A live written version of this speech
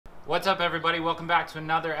What's up, everybody? Welcome back to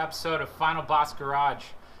another episode of Final Boss Garage.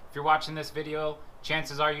 If you're watching this video,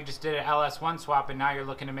 chances are you just did an Ls1 swap and now you're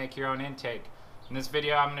looking to make your own intake. In this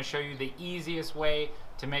video, I'm going to show you the easiest way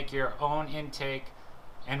to make your own intake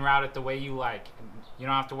and route it the way you like. You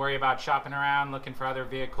don't have to worry about shopping around looking for other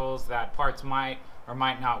vehicles that parts might or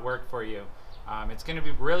might not work for you. It's going to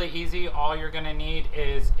be really easy. All you're going to need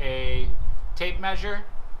is a tape measure,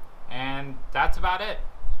 and that's about it.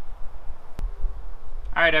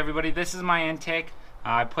 Alright everybody, this is my intake.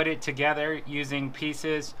 I put it together using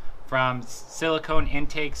pieces from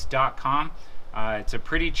siliconeintakes.com. It's a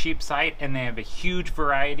pretty cheap site and they have a huge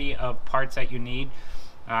variety of parts that you need.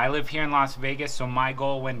 I live here in Las Vegas, so my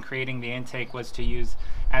goal when creating the intake was to use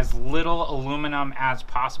as little aluminum as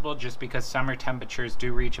possible, just because summer temperatures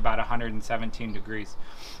do reach about 117 degrees.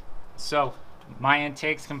 So my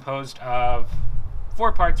intake's composed of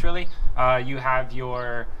 4 parts really. You have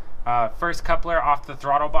your first coupler off the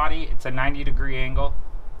throttle body. It's a 90-degree angle,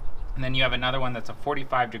 and then you have another one that's a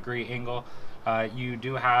 45-degree angle. You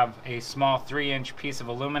do have a small 3-inch piece of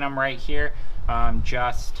aluminum right here,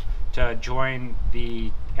 just to join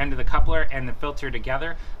the end of the coupler and the filter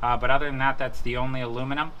together, but other than that, that's the only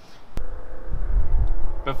aluminum.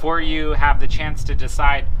 Before you have the chance to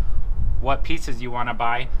decide what pieces you want to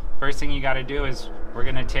buy, first thing you got to do is we're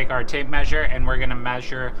going to take our tape measure and we're going to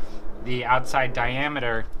measure the outside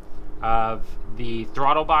diameter of the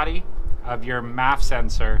throttle body, of your MAF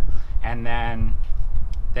sensor, and then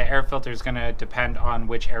the air filter is going to depend on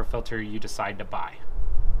which air filter you decide to buy.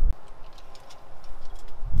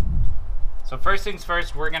 So first things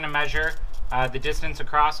first, we're going to measure the distance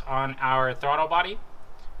across on our throttle body.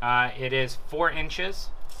 It is 4 inches.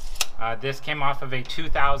 This came off of a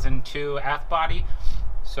 2002 F body.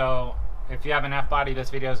 So if you have an F body, this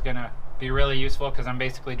video is going to be really useful because I'm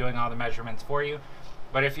basically doing all the measurements for you.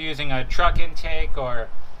 But if you're using a truck intake or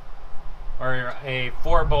a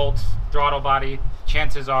 4-bolt throttle body,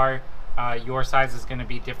 chances are your size is going to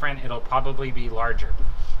be different. It'll probably be larger.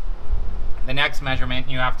 The next measurement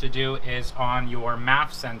you have to do is on your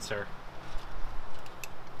MAF sensor.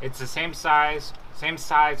 It's the same size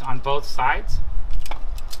on both sides.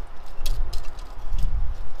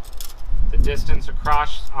 The distance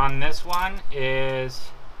across on this one is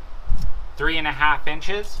 3.5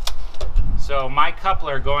 inches. So my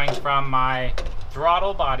coupler going from my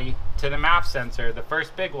throttle body to the MAF sensor, the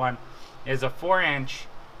first big one, is a 4-inch,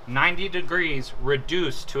 90 degrees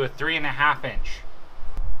reduced to a 3.5 inch.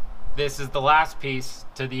 This is the last piece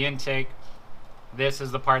to the intake. This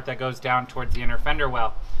is the part that goes down towards the inner fender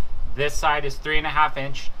well. This side is 3.5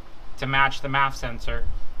 inch to match the MAF sensor.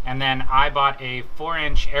 And then I bought a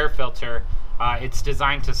 4-inch air filter. It's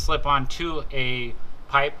designed to slip onto a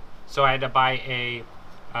pipe. So I had to buy a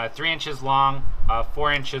 3 inches long,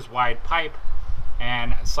 4 inches wide pipe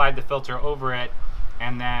and slide the filter over it.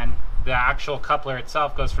 And then the actual coupler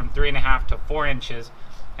itself goes from 3.5 to 4 inches,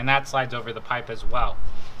 and that slides over the pipe as well.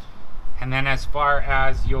 And then as far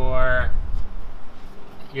as your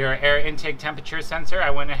air intake temperature sensor,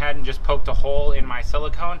 I went ahead and just poked a hole in my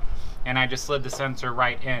silicone and I just slid the sensor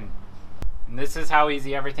right in. And this is how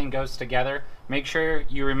easy everything goes together. Make sure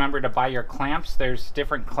you remember to buy your clamps. There's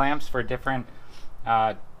different clamps for different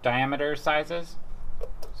diameter sizes.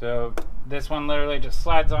 So this one literally just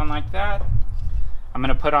slides on like that. I'm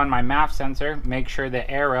going to put on my MAF sensor, make sure the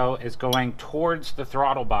arrow is going towards the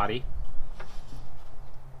throttle body.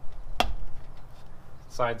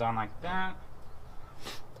 Slides on like that.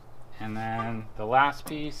 And then the last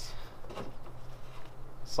piece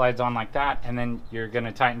slides on like that, and then you're going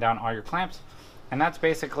to tighten down all your clamps. And that's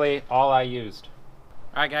basically all I used.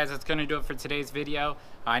 Alright guys, that's going to do it for today's video.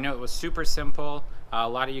 I know it was super simple. A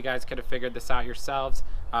lot of you guys could have figured this out yourselves,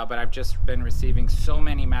 but I've just been receiving so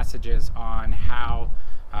many messages on how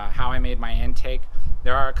I made my intake.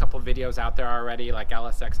 There are a couple videos out there already, like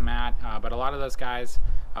LSX Matt, but a lot of those guys,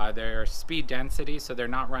 they're speed density, so they're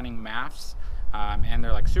not running MAFs, and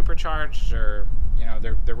they're like supercharged, or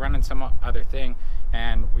they're running some other thing,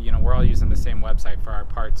 and we're all using the same website for our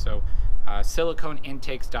parts. So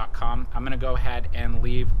siliconeintakes.com. I'm going to go ahead and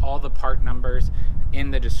leave all the part numbers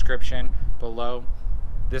in the description below.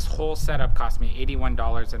 This whole setup cost me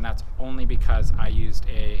 $81, and that's only because I used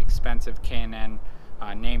a expensive K&N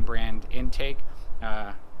name brand intake,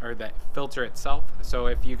 or the filter itself. So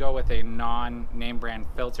if you go with a non-name brand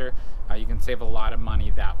filter, you can save a lot of money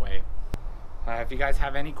that way. If you guys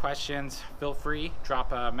have any questions, feel free,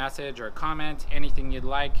 drop a message or a comment, anything you'd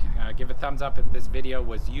like. Give a thumbs up if this video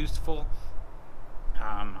was useful.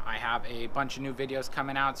 I have a bunch of new videos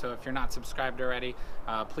coming out, so if you're not subscribed already,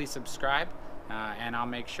 please subscribe, and I'll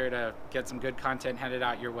make sure to get some good content headed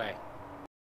out your way.